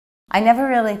I never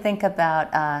really think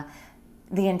about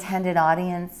the intended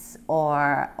audience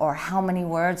or how many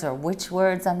words or which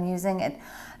words I'm using.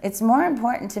 It's more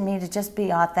important to me to just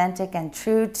be authentic and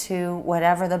true to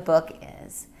whatever the book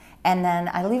is. And then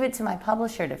I leave it to my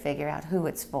publisher to figure out who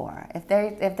it's for. If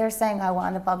they're saying, I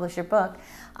want to publish your book,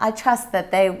 I trust that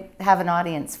they have an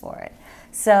audience for it.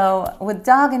 So with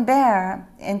Dog and Bear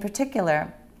in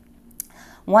particular,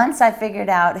 once I figured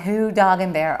out who Dog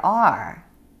and Bear are,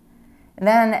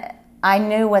 then I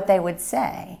knew what they would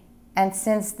say. And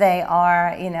since they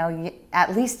are, you know,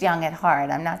 at least young at heart,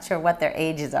 I'm not sure what their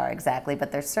ages are exactly,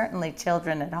 but they're certainly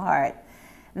children at heart,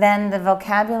 then the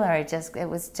vocabulary it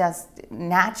was just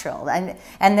natural.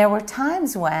 And there were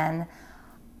times when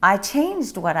I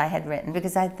changed what I had written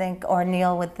because I think, or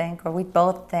Neil would think, or we'd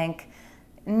both think,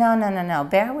 no,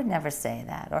 Bear would never say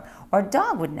that, or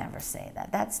Dog would never say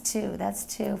that. That's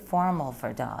too formal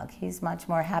for Dog. He's much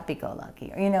more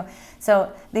happy-go-lucky, you know.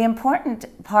 So the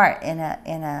important part in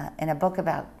a book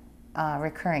about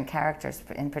recurring characters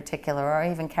in particular, or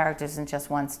even characters in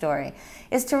just one story,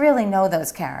 is to really know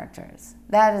those characters.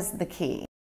 That is the key.